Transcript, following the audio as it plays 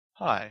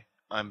Hi,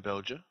 I'm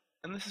Belger,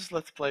 and this is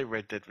Let's Play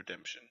Red Dead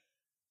Redemption.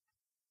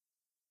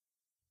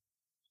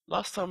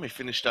 Last time we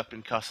finished up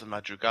in Casa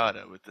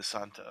Madrugada with the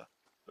Santa,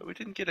 but we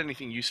didn't get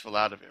anything useful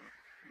out of him.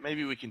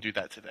 Maybe we can do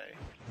that today.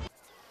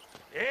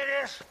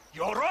 Eres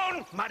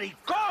llorón,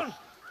 maricón.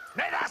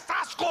 Me das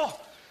asco.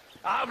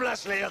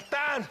 Hablas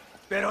lealtad,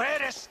 pero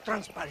eres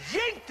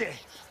transparente.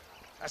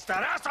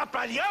 Estarás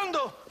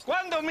aplaudiendo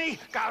cuando mi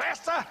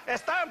cabeza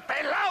está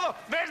pelado,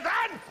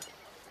 ¿verdad?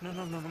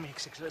 No, mi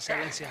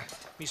excelencia.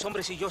 Mis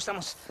hombres y yo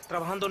estamos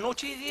trabajando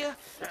noche y día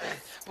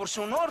por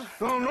su honor.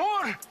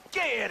 ¿Honor?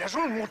 ¿Qué eres,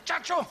 un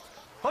muchacho?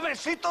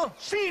 Jovencito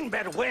sin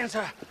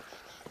vergüenza.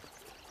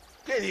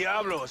 ¿Qué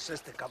diablo es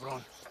este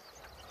cabrón?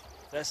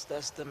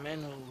 That's the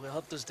man who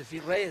helped us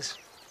defeat Reyes.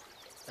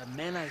 The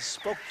man I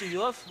spoke to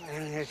you of.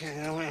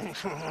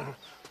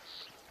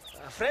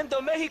 Friend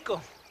of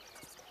Mexico.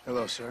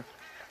 Hello, sir.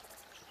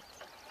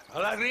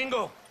 Hola,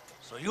 gringo.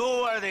 So you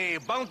are the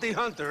bounty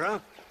hunter, huh?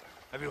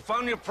 Have you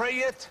found your prey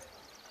yet?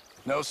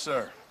 No,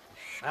 sir.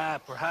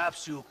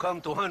 Perhaps you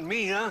come to hunt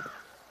me, huh?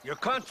 Your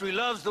country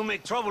loves to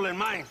make trouble in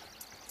mine.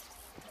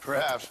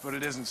 Perhaps, but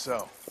it isn't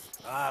so.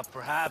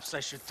 Perhaps I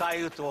should tie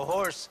you to a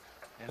horse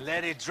and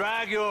let it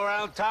drag you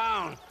around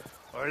town.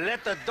 Or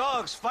let the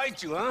dogs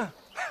fight you, huh?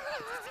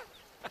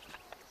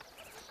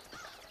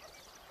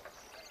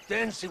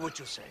 Then see what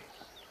you say.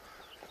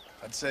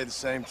 I'd say the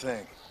same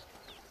thing.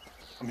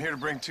 I'm here to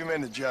bring two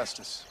men to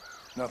justice,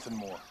 nothing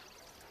more.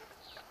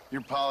 Your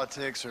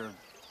politics or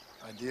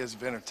ideas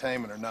of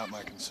entertainment are not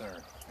my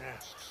concern. Yeah,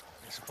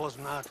 I suppose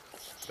not.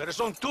 Pero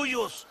son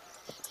tuyos.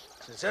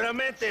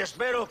 Sinceramente,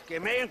 espero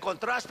que me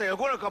encontraste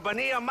alguna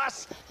compañía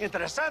más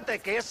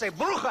interesante que esa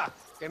bruja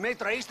que me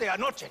traíste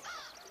anoche.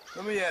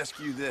 Let me ask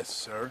you this,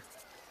 sir.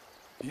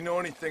 Do you know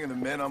anything of the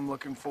men I'm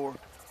looking for?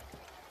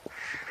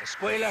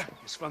 Escuela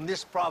is from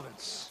this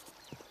province.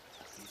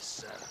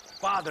 His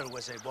father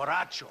was a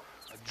borracho,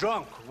 a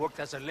drunk who worked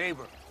as a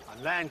laborer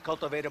on land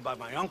cultivated by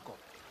my uncle.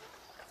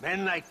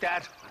 Men like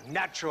that are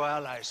natural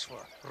allies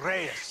for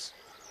Reyes.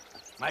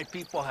 My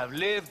people have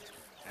lived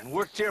and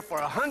worked here for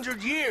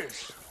 100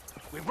 years.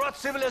 We brought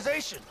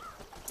civilization.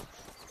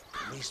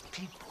 And these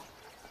people,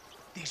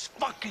 these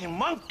fucking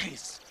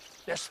monkeys,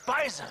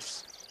 despise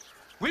us.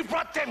 We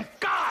brought them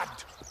God!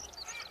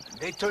 And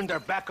they turned their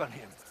back on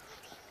him.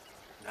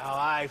 Now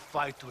I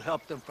fight to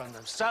help them from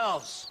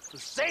themselves, to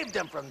save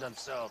them from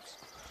themselves.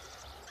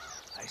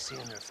 I see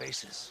in their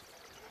faces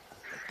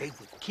that they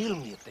would kill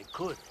me if they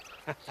could.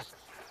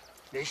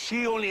 They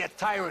see only a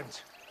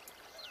tyrant.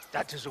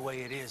 That is the way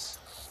it is.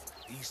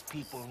 These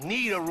people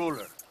need a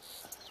ruler.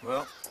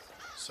 Well,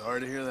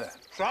 sorry to hear that.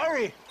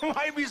 Sorry?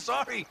 Why be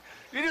sorry?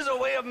 It is a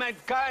way of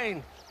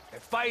mankind. A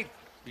fight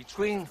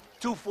between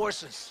two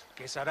forces.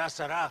 Que será,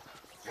 será.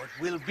 What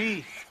will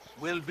be,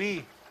 will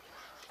be.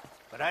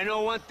 But I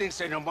know one thing,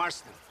 Senor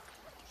Marston.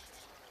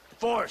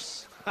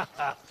 Force,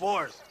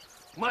 force,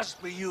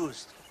 must be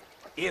used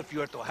if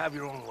you're to have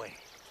your own way.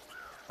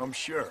 I'm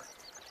sure.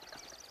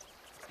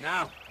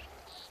 Now,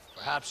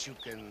 perhaps you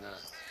can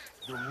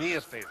do me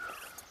a favor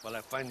while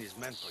I find these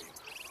men for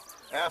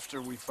you. After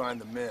we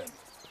find the men,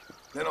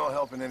 then I'll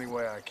help in any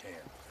way I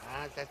can.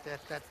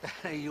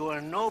 You are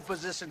in no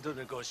position to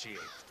negotiate.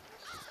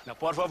 Now,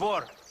 por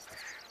favor,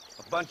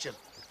 a bunch of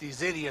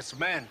these idiots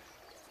men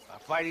are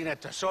fighting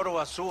at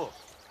Tesoro Azul.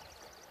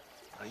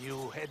 Now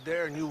you head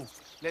there and you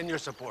lend your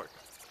support.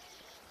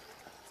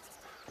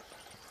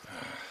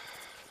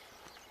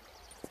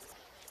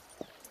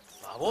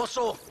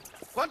 Baboso,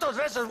 ¿cuántas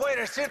veces voy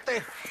a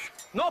decirte?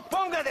 No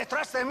ponga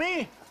detrás de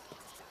mí.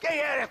 ¿Qué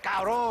eres,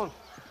 cabrón?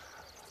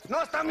 No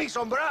está mi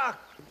sombra.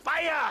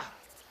 Vaya.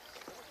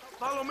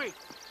 Follow me.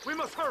 We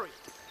must hurry.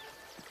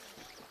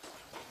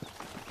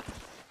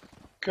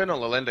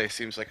 Colonel Allende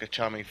seems like a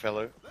charming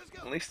fellow.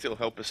 At least he'll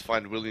help us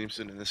find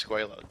Williamson and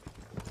Escuela.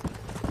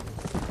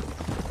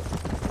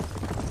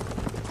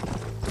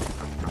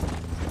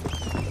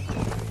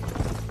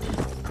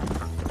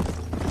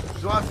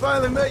 So I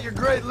finally met your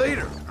great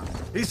leader.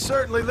 He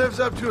certainly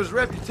lives up to his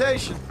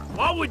reputation.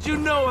 What would you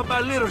know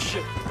about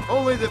leadership?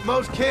 Only that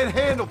most can't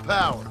handle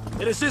power.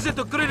 It is easy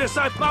to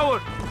criticize power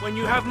when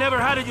you have never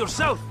had it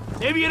yourself.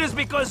 Maybe it is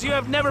because you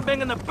have never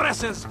been in the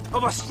presence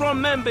of a strong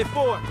man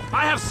before.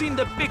 I have seen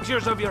the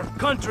pictures of your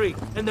country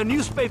in the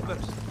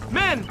newspapers.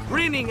 Men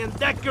preening and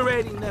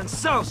decorating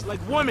themselves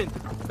like women.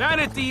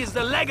 Vanity is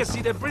the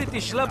legacy the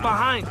British left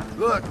behind.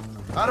 Look,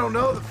 I don't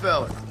know the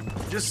fella.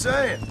 Just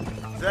saying.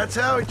 That's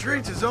how he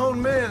treats his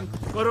own men.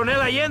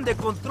 Coronel Allende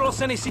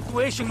controls any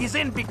situation he's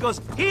in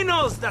because he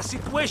knows that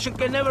situation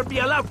can never be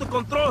allowed to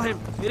control him.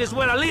 It is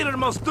what a leader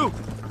must do.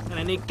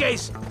 And in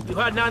case you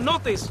had not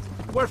noticed,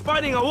 we're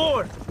fighting a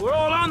war. We're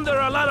all under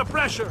a lot of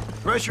pressure.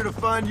 Pressure to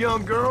find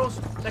young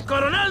girls? The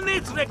Coronel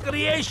needs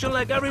recreation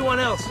like everyone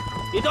else.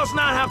 He does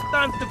not have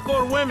time to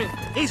court women.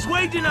 He's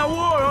waging a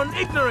war on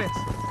ignorance.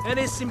 And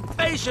is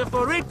impatient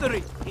for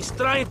victory. He's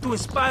trying to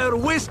inspire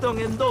wisdom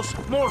in those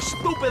more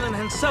stupid than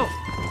himself.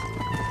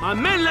 My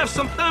men left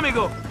some time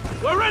ago.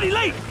 We're already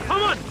late.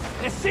 Come on,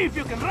 let's see if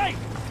you can ride.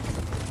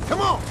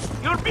 Come on!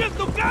 You're being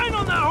too kind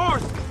on that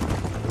horse.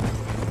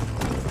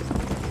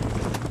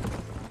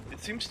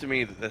 It seems to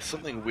me that there's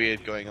something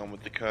weird going on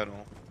with the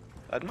Colonel.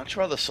 I'd much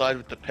rather side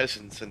with the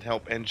peasants and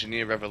help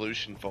engineer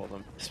revolution for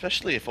them,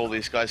 especially if all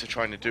these guys are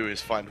trying to do is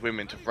find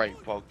women to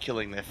rape while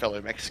killing their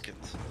fellow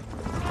Mexicans.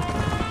 Come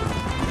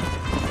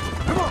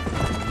on!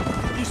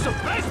 You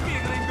surprised me,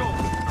 gringo!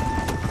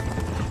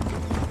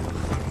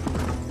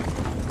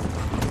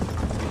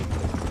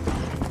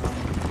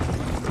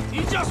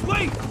 You just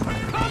wait!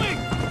 I'm coming!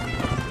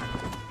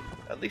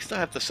 At least I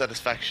have the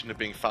satisfaction of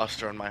being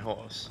faster on my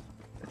horse.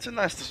 It's a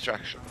nice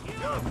distraction.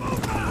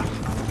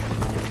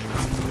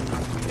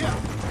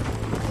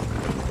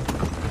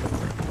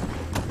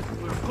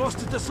 We're close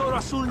to Tesoro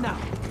Azul now.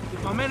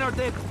 If my men are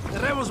dead, the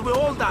rebels will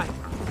all die.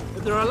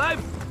 If they're alive,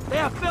 they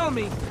have failed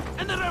me,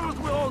 and the rebels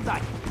will all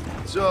die.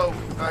 So,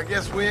 I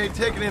guess we ain't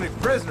taking any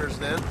prisoners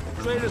then.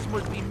 Traitors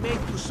must be made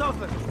to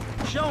suffer,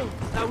 shown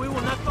that we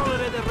will not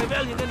tolerate the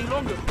rebellion any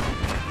longer.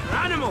 They're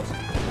animals. We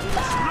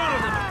will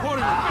slaughter them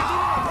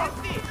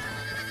accordingly.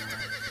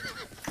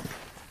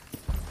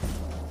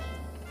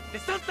 ¡De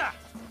Santa!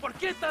 ¿Por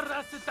qué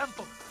tardaste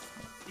tanto?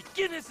 ¿Y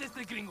quién es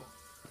este gringo?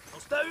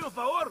 Nos está bien, por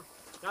favor.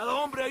 Cada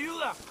hombre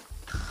ayuda.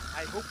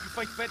 I hope you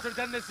fight better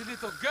than this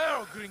little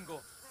girl, gringo.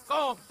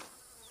 Come,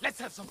 let's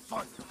have some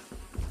fun.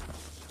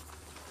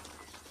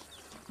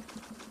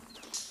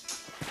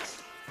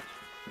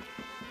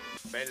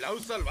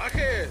 ¡Pelaos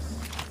salvajes!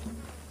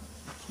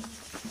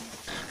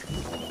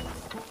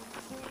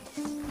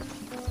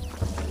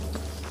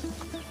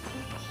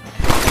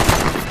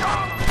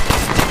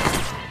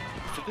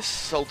 For this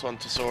assault on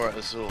Tesoro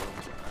Azul,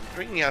 I'm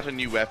bringing out a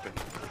new weapon,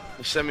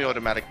 the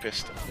semi-automatic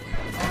pistol.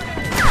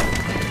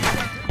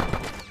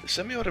 The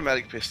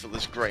semi-automatic pistol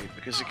is great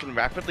because it can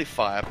rapidly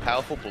fire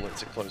powerful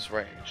bullets at close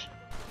range.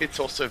 It's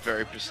also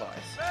very precise.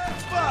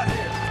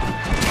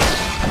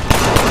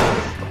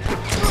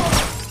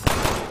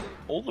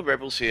 All the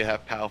rebels here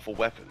have powerful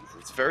weapons.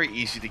 It's very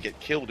easy to get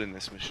killed in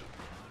this mission,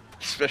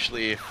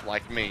 especially if,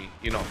 like me,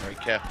 you're not very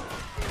careful.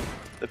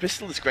 The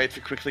pistol is great for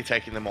quickly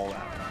taking them all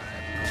out.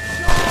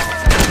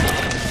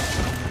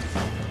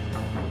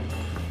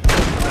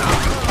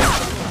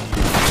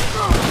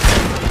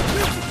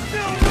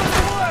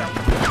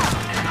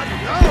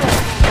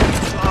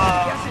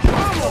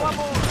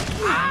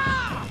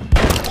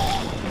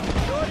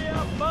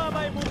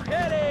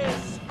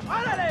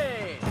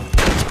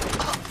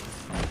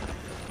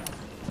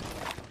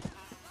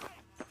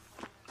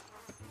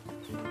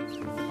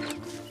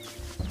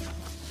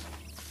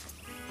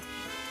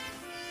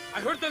 I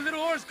heard the little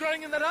oars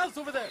crying in that house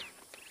over there.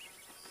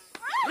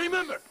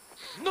 Remember,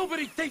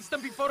 nobody takes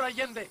them before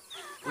Allende.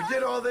 We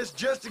did all this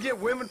just to get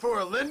women for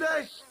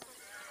Allende?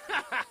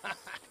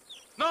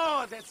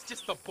 No, that's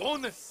just a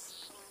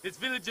bonus. This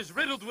village is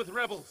riddled with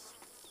rebels.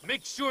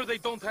 Make sure they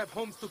don't have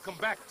homes to come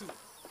back to.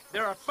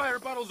 There are fire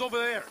bottles over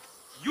there.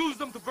 Use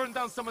them to burn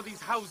down some of these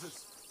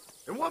houses.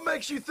 And what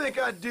makes you think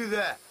I'd do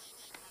that?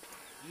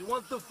 You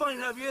want to find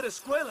Javier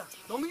Escuela,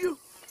 don't you?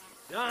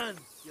 John,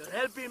 you're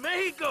helping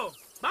Mexico.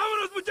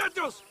 ¡Vámonos,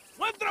 muchachos!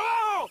 ¡Buen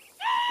trabajo!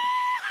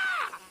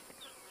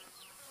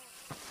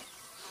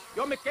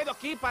 Yo me quedo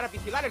aquí para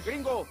vigilar el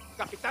gringo,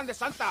 Capitán de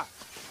Santa.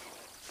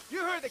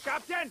 You heard the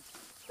captain.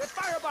 The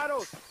fire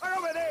bottles are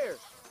over there.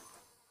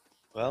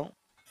 Well,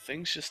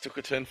 things just took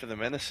a turn for the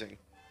menacing.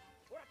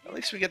 At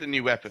least we get a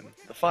new weapon,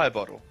 the fire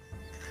bottle.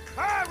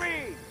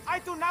 Hurry! I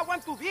do not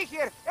want to be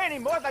here any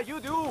more than you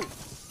do.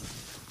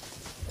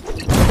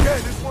 Okay,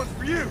 this one's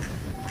for you.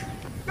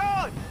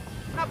 Good!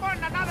 Now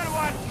burn another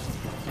one.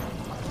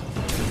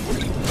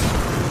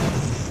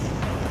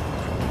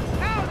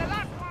 Now the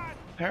last one.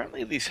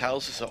 Apparently these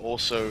houses are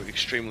also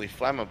extremely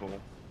flammable,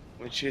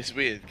 which is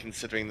weird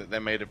considering that they're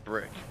made of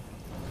brick.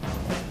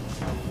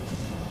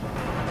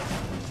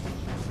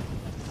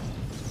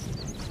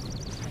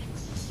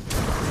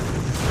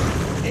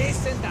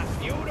 Isn't that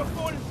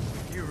beautiful?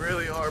 You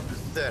really are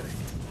pathetic.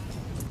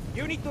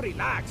 You need to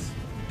relax.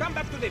 Come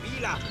back to the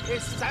villa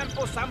and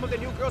sample some of the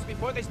new girls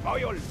before they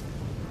spoil.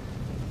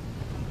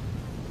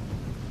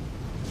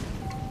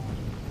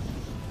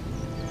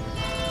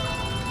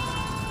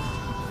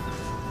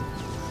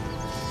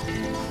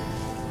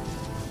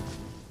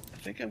 I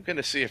think I'm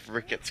gonna see if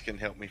Ricketts can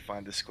help me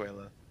find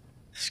Escuela.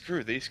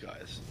 Screw these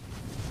guys.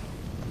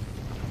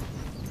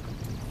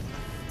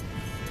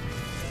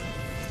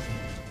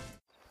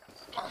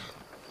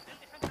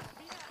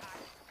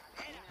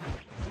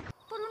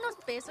 Por unos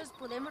pesos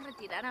podemos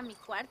retirar a mi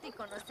cuarto y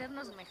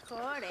conocernos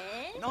mejor,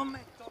 ¿eh? No me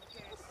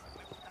toques.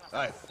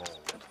 I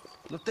fold.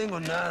 No tengo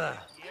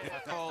nada.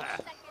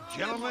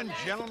 Gentlemen,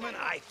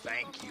 I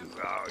thank you.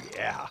 Oh,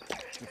 yeah.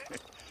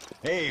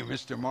 Hey,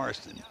 Mr.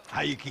 Marston.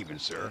 How you keeping,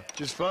 sir?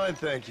 Just fine,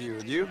 thank you.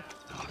 And you?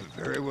 Oh,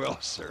 very well,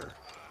 sir.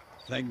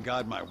 Thank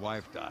God my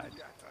wife died.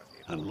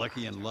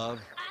 Unlucky in love,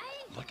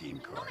 lucky in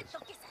No me cards.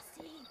 toques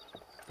así.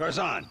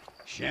 Garzon,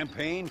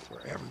 champagne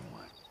for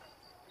everyone.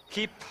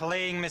 Keep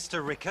playing,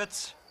 Mr.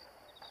 Ricketts.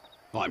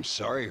 Oh, I'm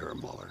sorry, Herr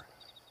Muller.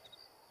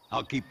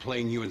 I'll keep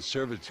playing you in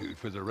servitude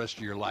for the rest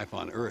of your life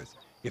on Earth,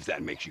 if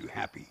that makes you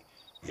happy.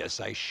 Yes,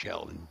 I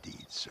shall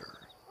indeed, sir.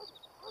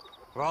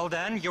 Well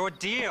then, your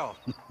deal.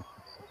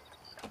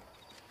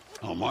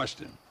 Oh,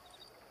 Marston,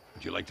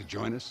 would you like to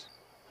join us?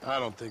 I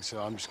don't think so.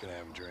 I'm just gonna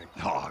have a drink.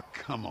 Oh,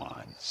 come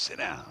on. Sit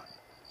down.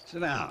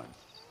 Sit down.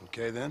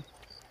 Okay, then?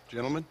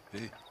 Gentlemen?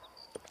 Hey.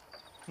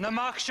 Na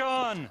mach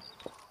schon!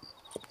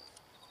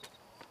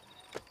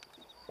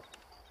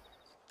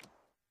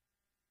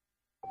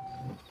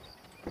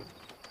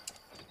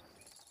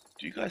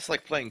 Do you guys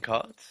like playing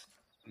cards?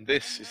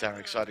 This is our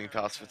exciting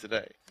task for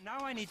today. Now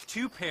I need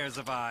 2 pairs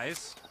of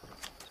eyes.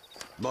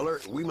 Muller,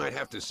 we might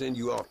have to send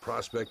you off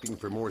prospecting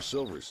for more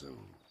silver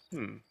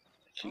soon.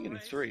 King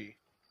and 3.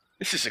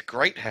 This is a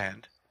great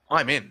hand.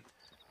 I'm in.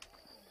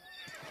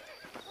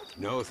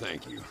 No,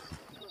 thank you.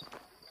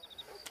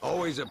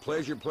 Always a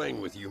pleasure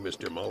playing with you,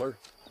 Mr. Muller.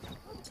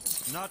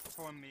 Not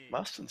for me.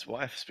 Marston's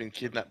wife has been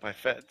kidnapped by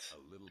feds.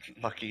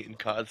 Lucky in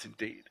cards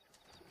indeed.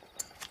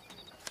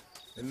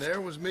 And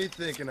there was me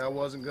thinking I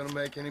wasn't gonna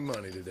make any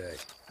money today.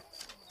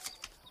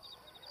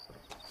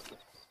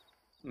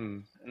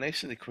 An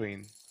ace and a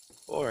queen.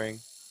 Boring.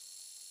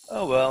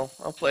 Oh well,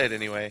 I'll play it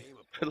anyway.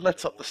 But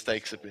let's up the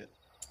stakes a bit.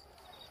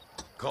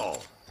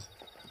 Call.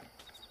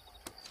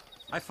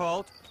 I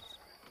fold.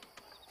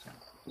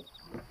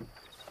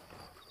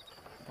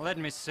 Let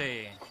me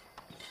see.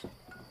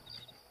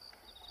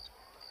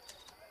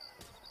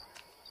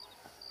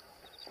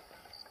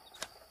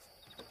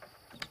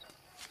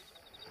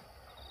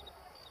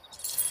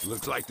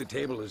 Looks like the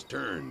table has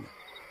turned.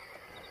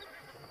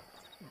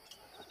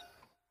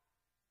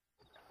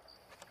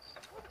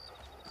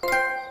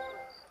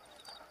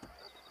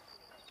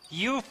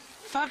 You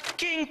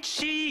fucking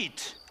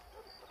cheat!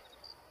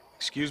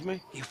 Excuse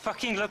me? You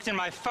fucking looked in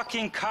my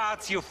fucking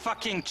cards, you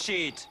fucking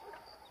cheat!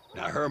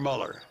 Now, Herr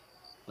Muller,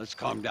 let's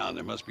calm down.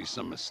 There must be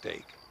some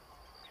mistake.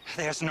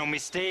 There's no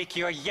mistake.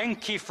 Your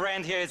Yankee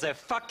friend here is a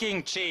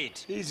fucking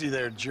cheat. Easy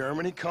there,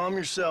 Germany. Calm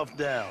yourself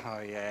down. Oh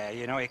yeah,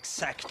 you know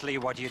exactly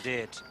what you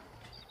did.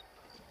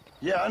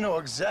 Yeah, I know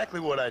exactly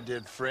what I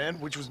did,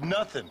 friend, which was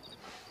nothing.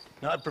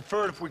 Now, I'd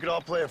prefer it if we could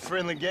all play a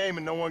friendly game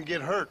and no one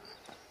get hurt.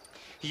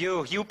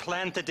 You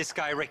planted this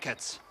guy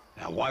Ricketts.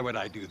 Now, why would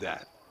I do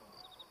that?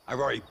 I've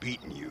already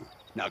beaten you.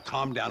 Now,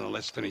 calm down and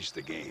let's finish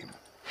the game.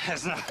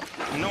 There's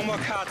no more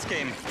cards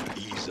game.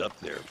 Ease up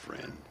there,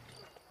 friend.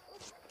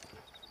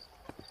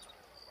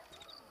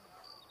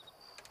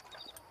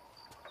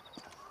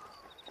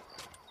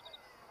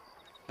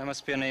 There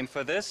must be a name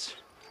for this.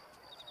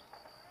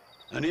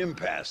 An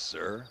impasse,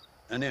 sir.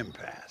 An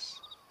impasse.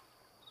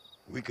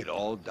 We could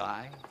all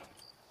die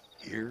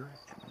here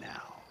and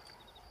now.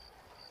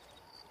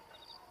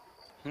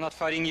 I'm not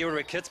fighting you,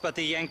 Ricketts, but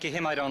the Yankee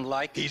him I don't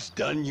like. He's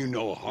done you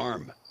no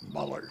harm,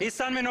 Muller. He's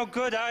done me no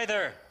good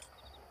either.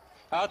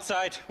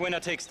 Outside, winner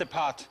takes the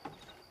pot.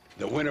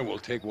 The winner will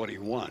take what he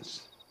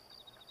wants.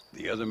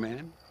 The other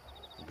man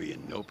will be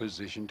in no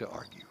position to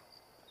argue.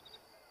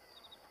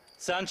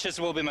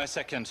 Sanchez will be my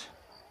second.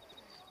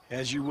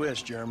 As you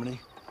wish, Germany.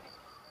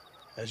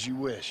 As you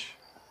wish.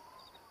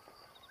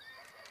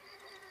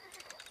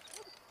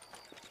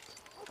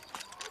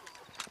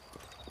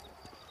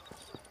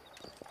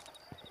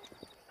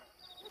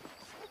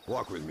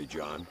 Walk with me,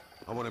 John.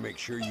 I want to make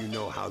sure you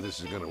know how this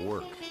is going to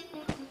work.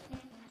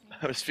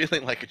 I was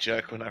feeling like a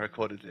jerk when I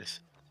recorded this.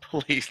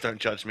 Please don't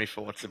judge me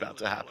for what's about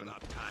to happen.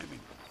 Not timing.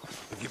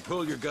 If you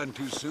pull your gun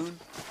too soon,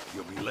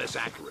 you'll be less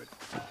accurate.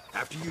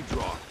 After you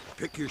draw,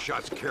 pick your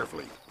shots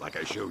carefully, like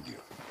I showed you.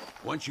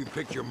 Once you've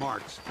picked your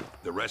marks,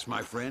 the rest,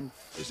 my friend,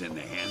 is in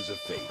the hands of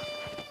fate.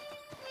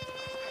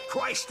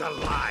 Christ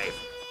alive!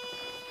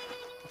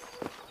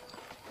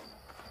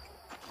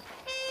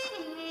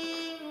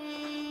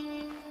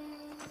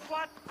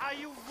 What are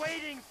you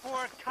waiting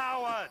for,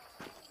 coward?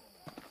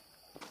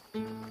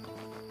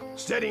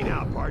 Steady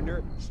now,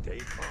 partner. Stay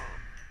calm.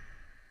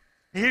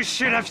 You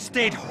should have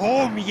stayed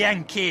home,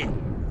 Yankee.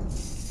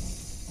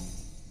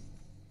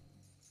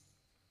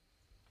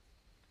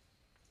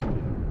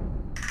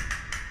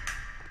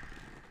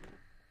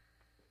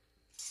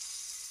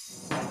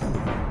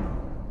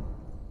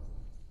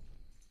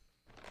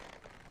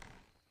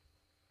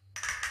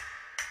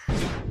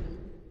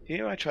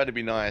 Here I try to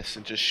be nice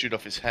and just shoot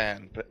off his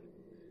hand, but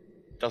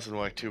it doesn't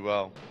work too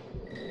well.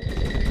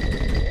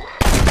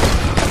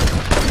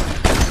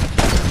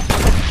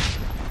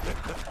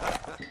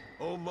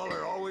 Old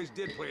Muller always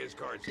did play his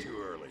cards too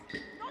early.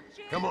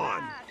 Come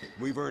on.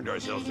 We've earned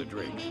ourselves a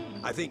drink.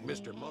 I think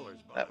Mr.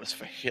 Muller's... That was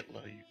for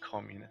Hitler, you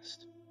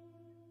communist.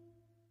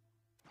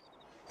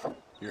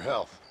 Your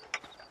health.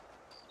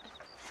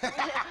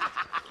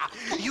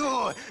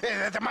 You,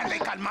 the man they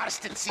call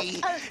Marston,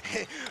 see?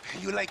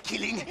 You like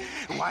killing?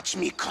 Watch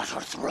me cut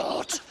her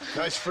throat.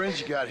 Nice friends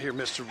you got here,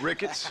 Mr.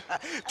 Ricketts.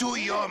 Tú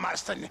y yo,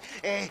 Marston.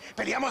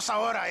 Peleamos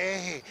ahora,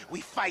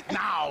 We fight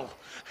now.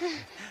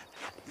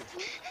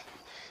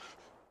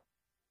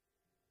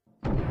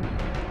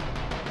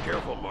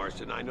 Careful,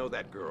 Marston. I know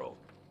that girl.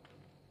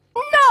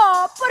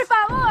 ¡No! ¡Por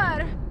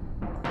favor!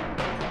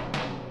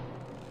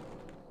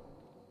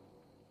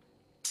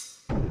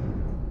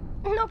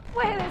 ¡No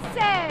puede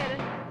ser!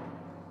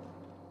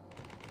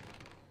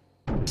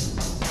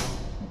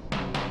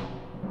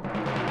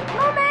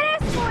 ¡No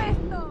merezco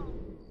esto!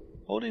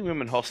 Holding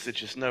women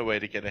hostage is no way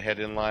to get ahead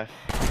in life.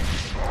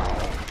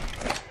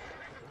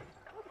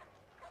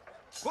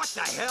 What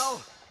the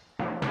hell?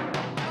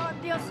 Oh,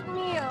 Dios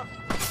mío.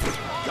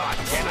 God,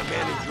 can a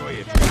man enjoy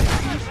it,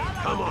 please?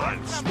 Come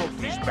on, smoke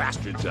these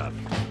bastards up.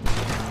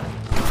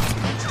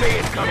 Stay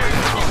in cover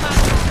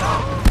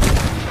now.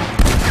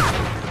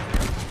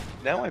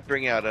 Now I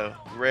bring out a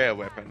rare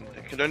weapon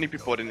that can only be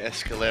bought in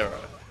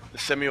Escalera, the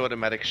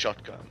semi-automatic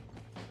shotgun.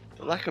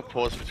 The lack of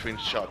pause between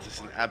shots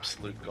is an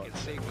absolute I can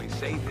godsend. safely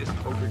say this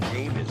poker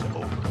game is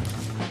over.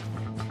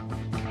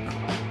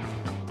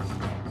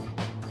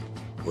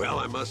 Well,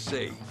 I must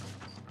say,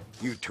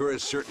 you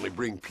tourists certainly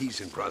bring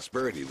peace and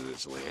prosperity to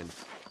this land.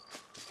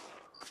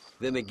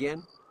 Then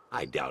again,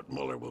 I doubt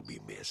Muller will be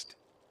missed.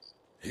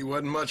 He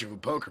wasn't much of a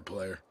poker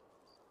player.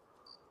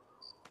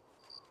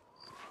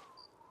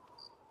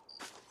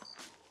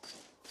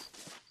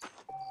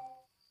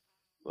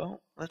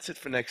 Well, that's it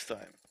for next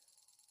time.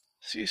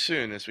 See you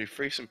soon as we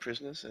free some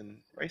prisoners and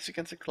race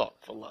against the clock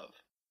for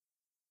love.